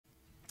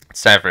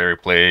Sapphire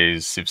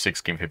plays Civ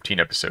 6 Game 15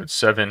 Episode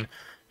 7.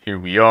 Here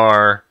we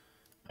are.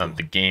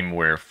 The game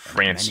where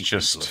France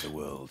just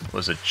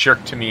was a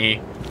jerk to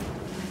me.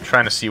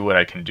 Trying to see what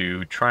I can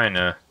do. Trying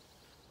to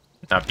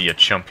not be a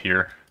chump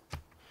here.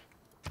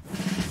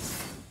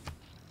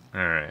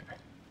 Alright.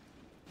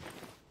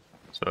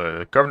 So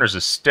the governor's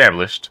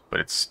established, but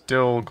it's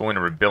still going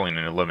to rebellion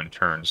in 11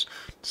 turns,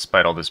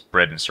 despite all this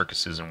bread and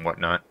circuses and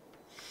whatnot.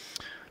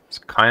 It's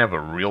kind of a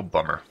real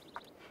bummer.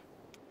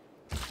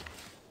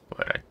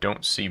 But I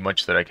don't see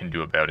much that I can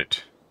do about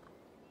it.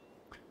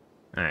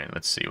 Alright,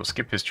 let's see. We'll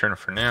skip his turn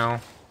for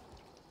now.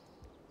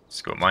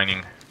 Let's go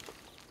mining.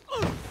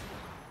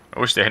 I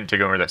wish they hadn't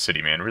taken over that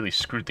city, man. It really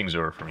screwed things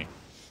over for me.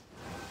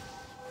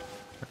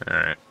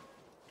 Alright.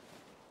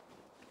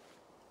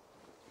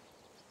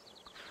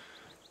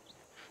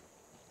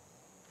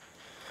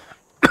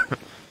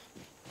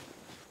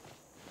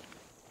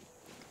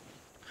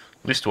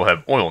 At least we'll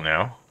have oil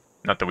now.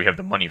 Not that we have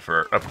the money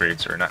for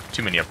upgrades, or not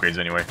too many upgrades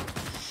anyway.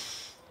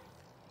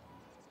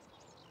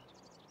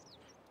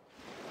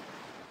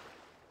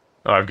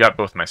 Oh, I've got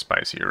both my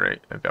spies here, right?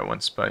 I've got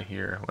one spy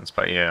here, one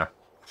spy, yeah.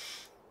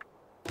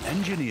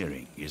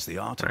 Engineering is the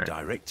art of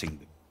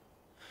directing.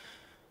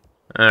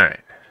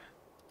 Alright.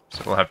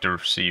 So we'll have to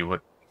see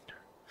what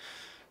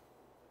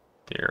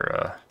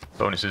their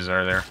bonuses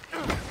are there.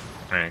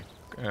 Alright.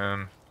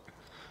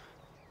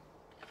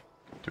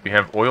 Do we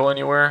have oil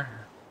anywhere?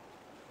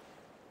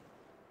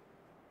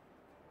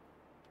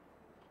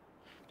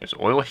 There's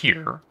oil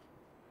here.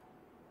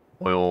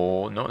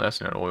 Oil... No,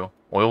 that's not oil.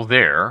 Oil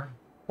there.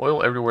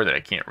 Oil everywhere that I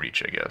can't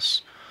reach, I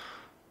guess.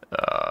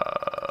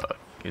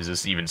 Is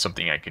this even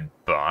something I could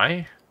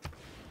buy?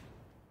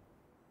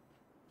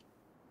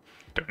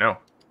 Don't know.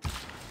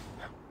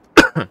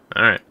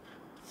 Alright.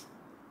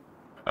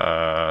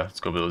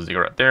 Let's go build a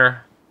ziggurat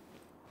there.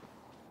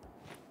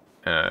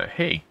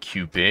 Hey,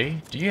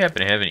 Cupid, do you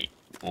happen to have any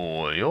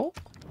oil?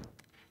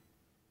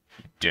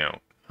 You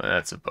don't. Well,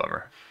 that's a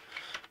bummer.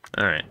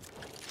 Alright.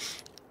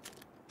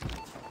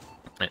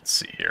 Let's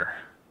see here.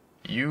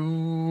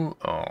 You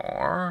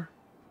are...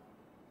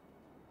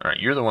 Alright,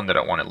 you're the one that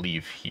I want to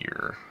leave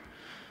here.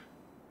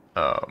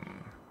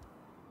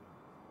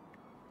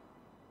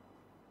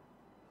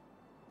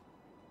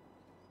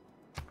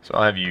 So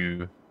I'll have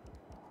you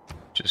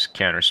just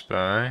counter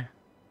spy.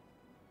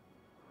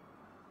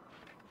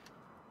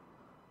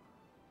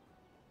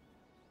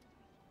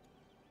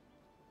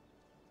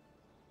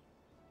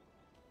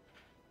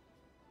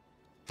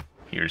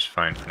 Here's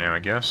fine for now, I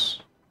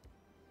guess.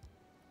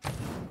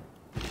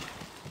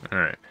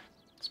 Alright,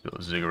 let's build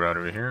a ziggurat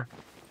over here.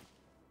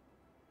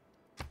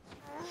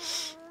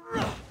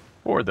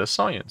 For the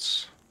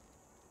science.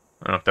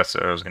 I don't know if that's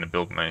how I was going to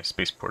build my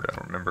spaceport, I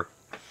don't remember.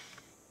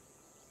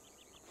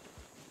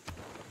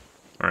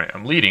 Alright,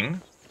 I'm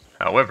leading.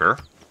 However,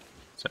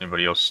 has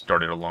anybody else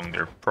started along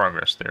their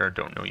progress there? I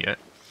don't know yet.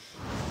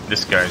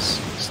 This guy's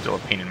still a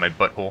pain in my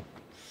butthole.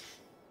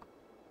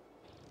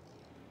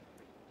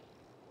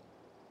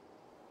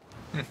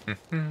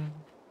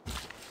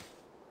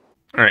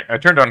 Alright, I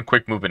turned on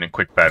quick movement and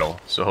quick battle,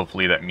 so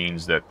hopefully that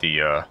means that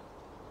the,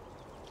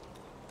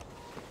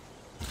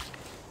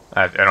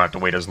 I don't have to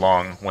wait as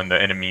long when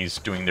the enemy's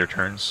doing their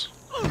turns.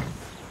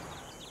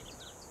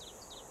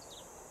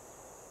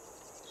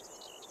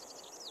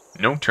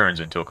 No turns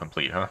until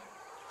complete, huh?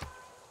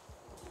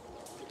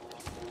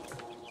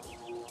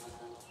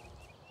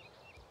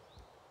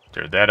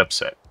 They're that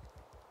upset.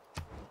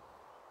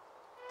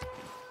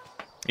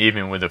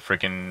 Even with a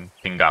frickin'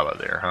 Pingala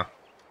there, huh?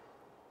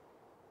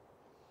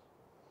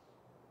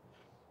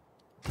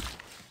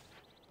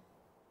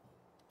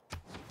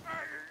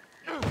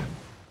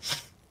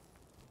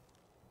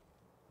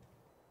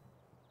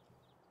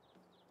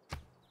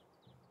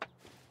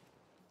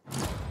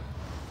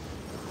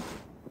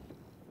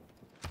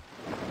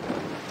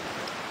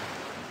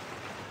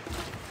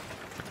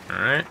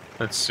 Alright,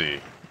 let's see.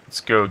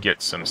 Let's go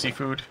get some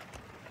seafood.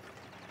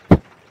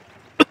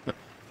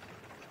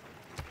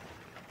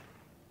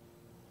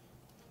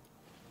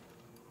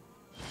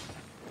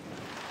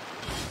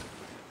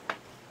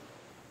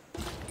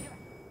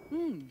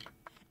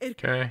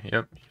 Okay,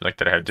 yep. You like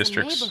that I have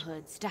districts?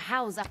 Neighborhoods to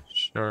house up.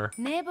 Sure.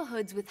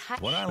 Neighborhoods with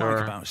What I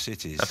like about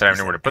cities Not that I have is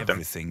nowhere to put them.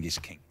 everything is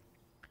king.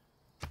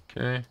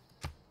 Okay.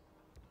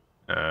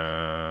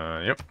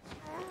 Yep.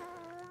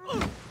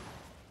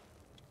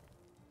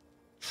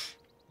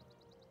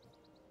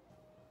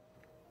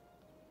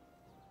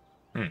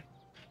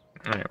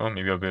 Alright, well,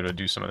 maybe I'll be able to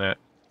do some of that.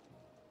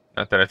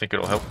 Not that I think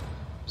it'll help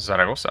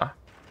Zaragoza.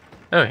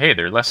 Oh, hey,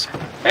 they're less...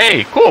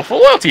 Hey, cool,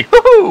 full loyalty!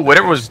 Woohoo!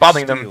 Whatever was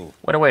bothering them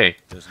went away.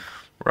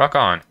 Rock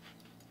on.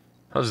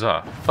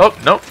 Huzzah. Oh,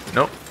 nope,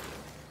 nope.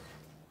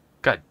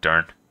 God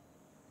darn.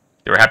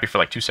 They were happy for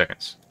like 2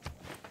 seconds.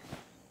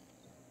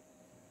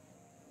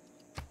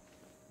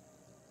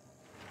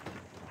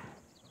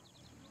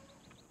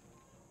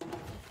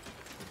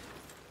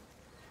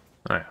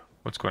 Alright,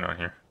 what's going on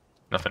here?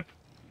 Nothing.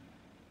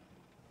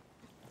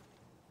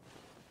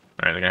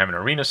 Alright, they're gonna have an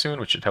arena soon,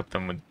 which should help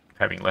them with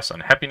having less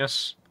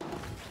unhappiness.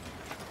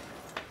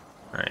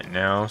 Alright,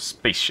 now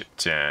spaceship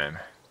time.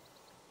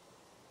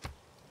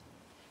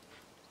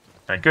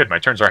 Alright, good. My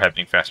turns are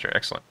happening faster.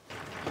 Excellent.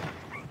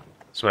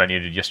 That's what I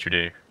needed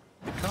yesterday.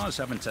 The cars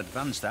haven't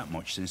advanced that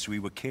much since we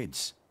were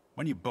kids.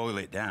 When you boil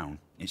it down,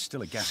 it's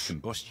still a gas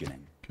combustion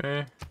engine.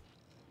 Okay.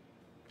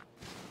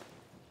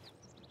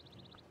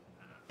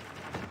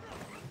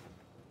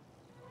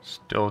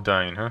 Still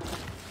dying, huh?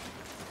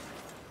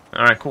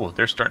 Alright, cool.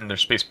 They're starting their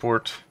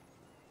spaceport.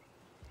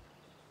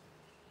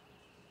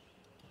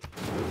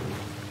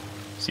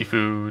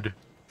 Seafood.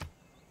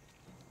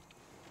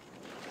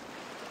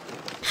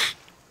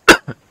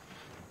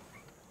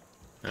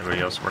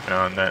 Anybody else working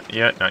on that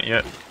yet? Not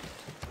yet.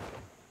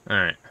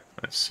 Alright,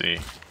 let's see.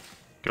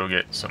 Go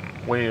get some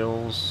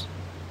whales.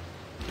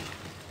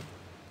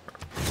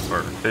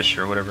 Or fish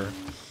or whatever.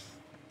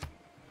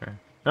 Okay.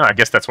 No, I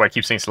guess that's why I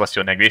keep saying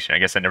celestial navigation. I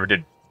guess I never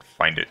did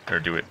find it or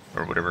do it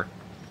or whatever.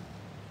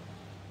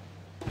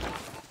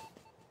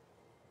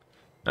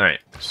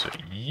 Alright, so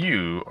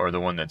you are the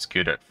one that's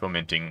good at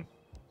fomenting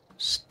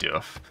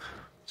stuff.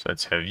 So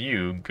let's have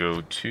you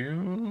go to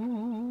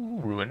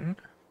Ruin.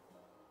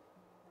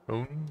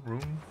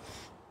 Ruin.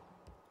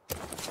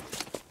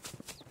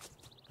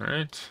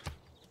 Alright.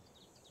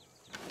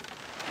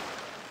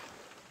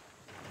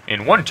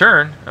 In one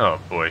turn?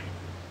 Oh boy.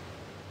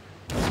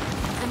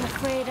 I'm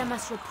afraid I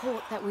must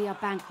report that we are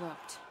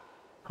bankrupt.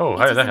 Oh,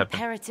 how did that It is happen?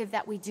 imperative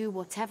that we do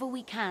whatever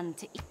we can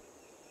to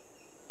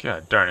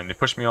God darn it, they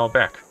pushed me all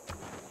back.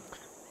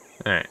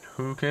 Alright,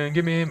 who can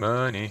give me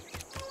money?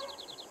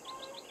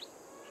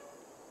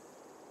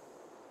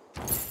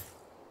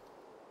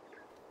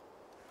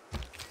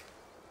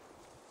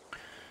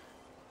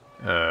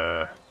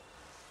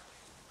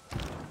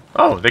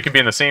 Oh, they can be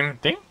in the same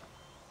thing?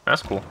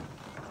 That's cool.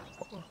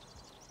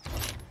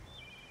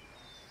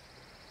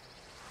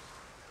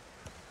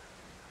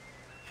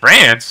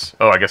 France?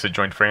 Oh, I guess it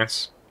joined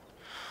France.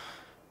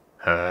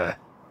 Alright.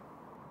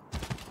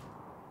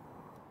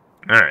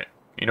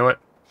 You know what?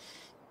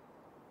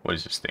 What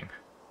is this thing?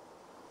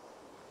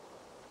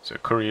 It's a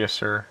courier,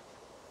 sir.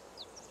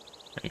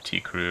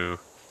 AT crew.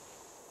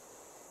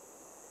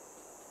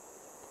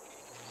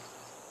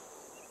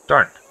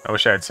 Darn. I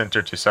wish I had sent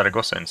her to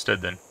Saragossa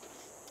instead then.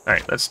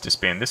 Alright, let's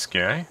disband this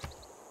guy.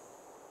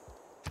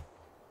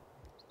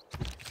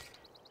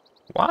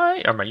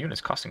 Why are my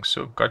units costing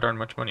so goddamn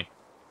much money?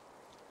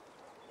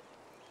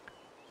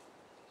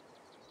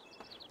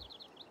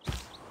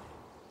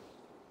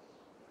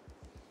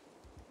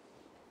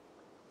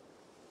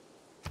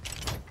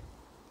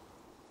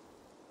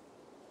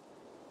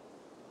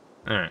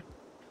 Alright.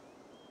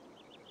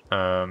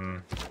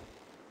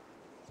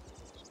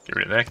 Get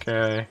rid of that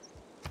guy.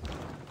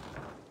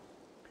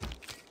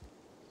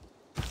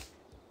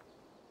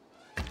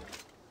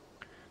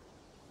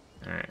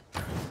 Alright.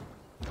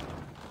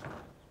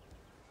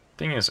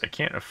 Thing is, I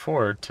can't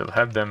afford to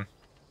have them...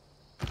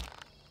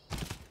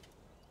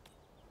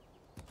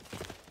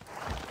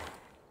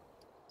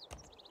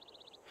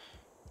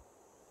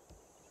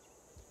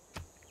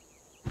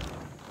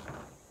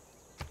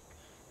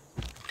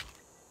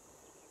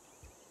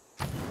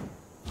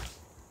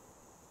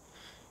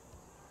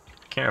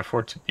 Can't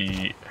afford to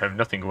have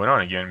nothing going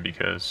on again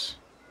because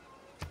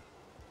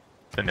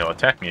then they'll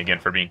attack me again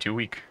for being too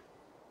weak.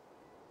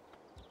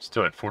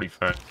 Still at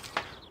 45.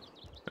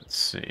 Let's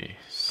see.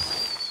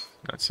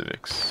 Not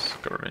civics,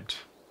 government.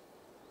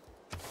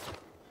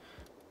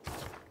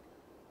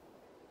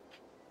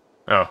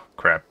 Oh,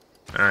 crap.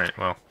 Alright,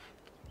 well.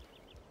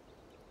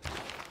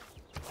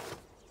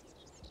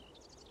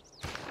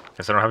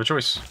 Guess I don't have a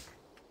choice.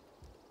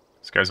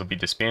 These guys will be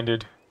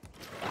disbanded.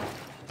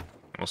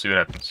 We'll see what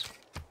happens.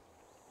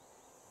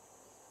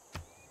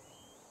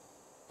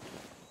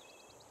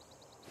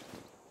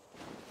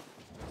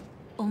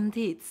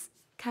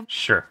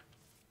 Sure.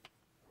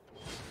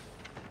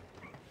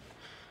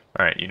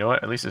 Alright, you know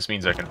what? At least this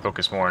means I can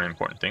focus more on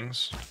important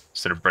things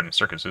instead of bread and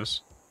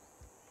circuses.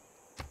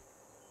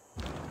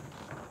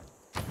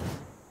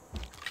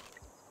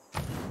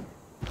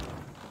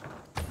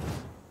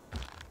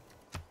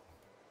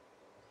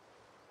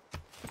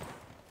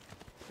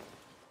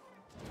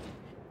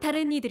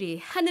 다른 이들이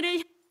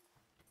하늘을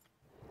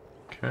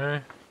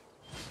Okay.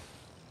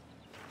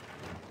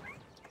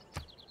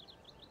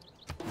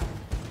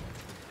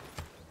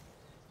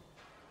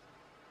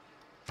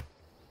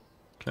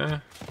 Okay.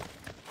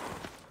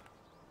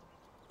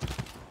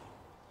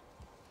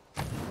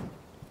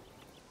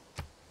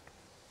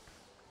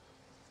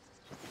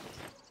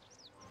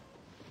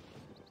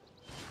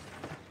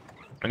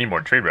 I need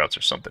more trade routes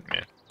or something,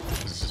 man.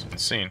 This is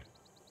insane.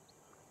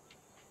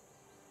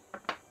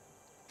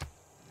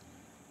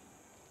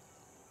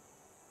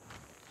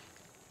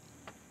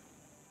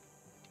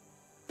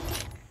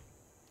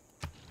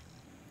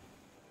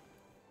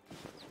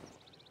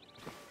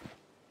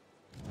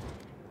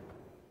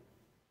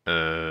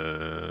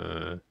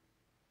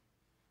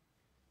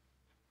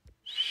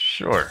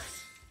 Sure.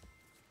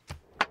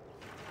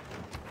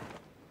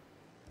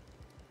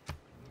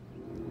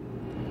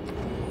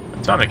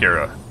 Atomic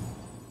era.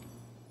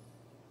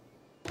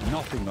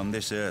 Nothing on on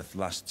this earth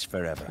lasts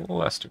forever.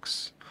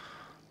 Elastics.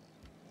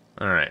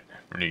 Alright,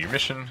 renew your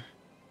mission.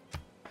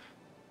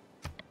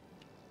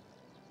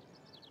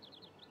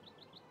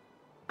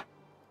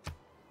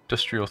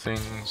 Industrial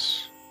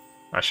things.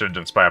 I should have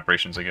done spy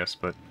operations, I guess,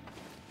 but...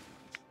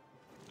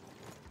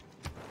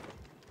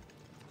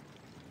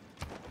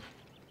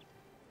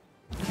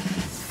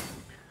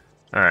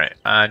 Alright,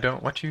 I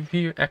don't want you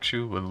here,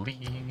 actually.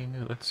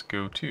 Let's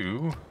go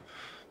to...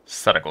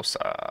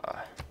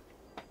 Zaragoza.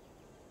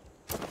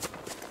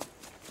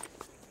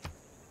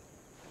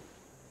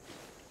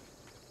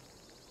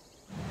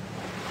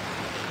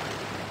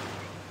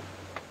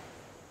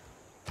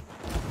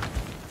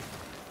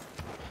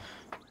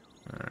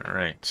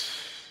 Alright.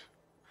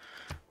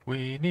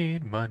 We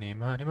need money,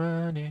 money,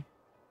 money.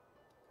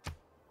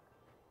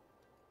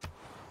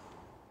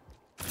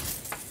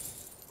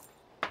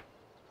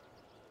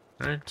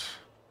 Alright.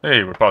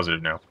 Hey, we're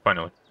positive now,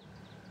 finally.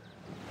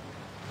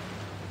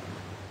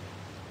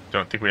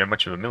 Don't think we have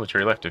much of a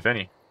military left, if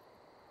any.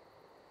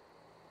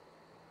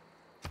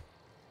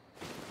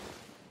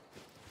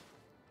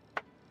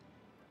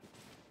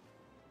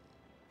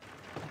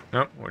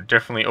 Nope, we're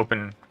definitely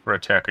open for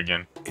attack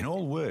again. In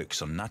all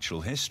works on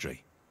natural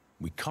history,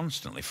 we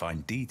constantly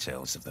find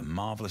details of the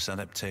marvelous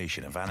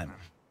adaptation of animals.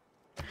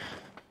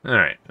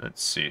 Alright,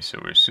 let's see. So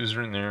we're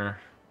suzerain there.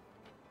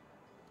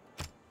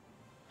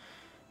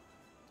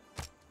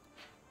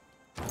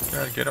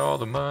 Gotta get all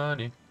the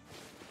money.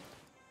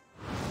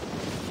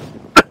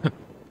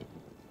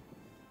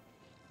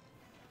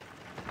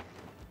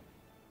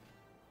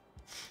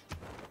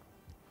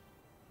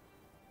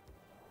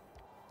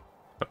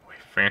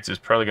 France is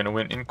probably going to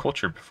win in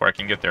culture before I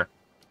can get there.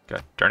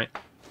 God darn it.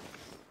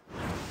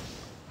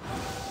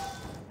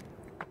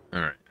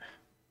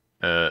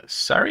 Alright.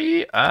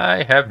 Sorry,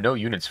 I have no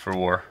units for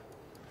war.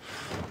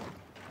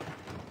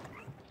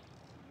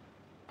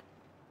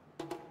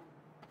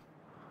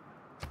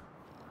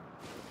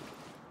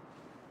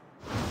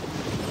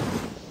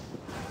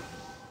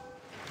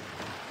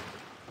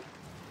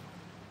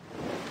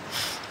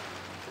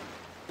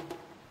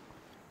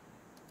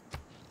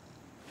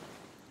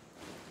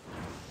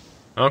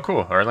 Oh,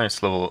 cool. Our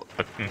alliance level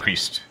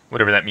increased.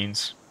 Whatever that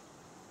means.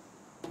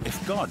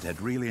 If God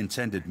had really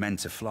intended men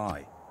to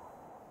fly...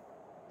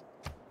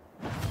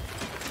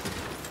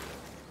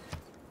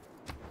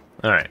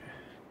 Alright.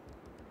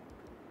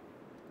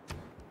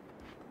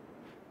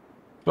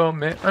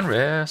 Foment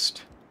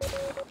unrest.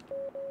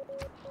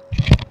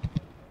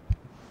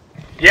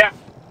 Yeah!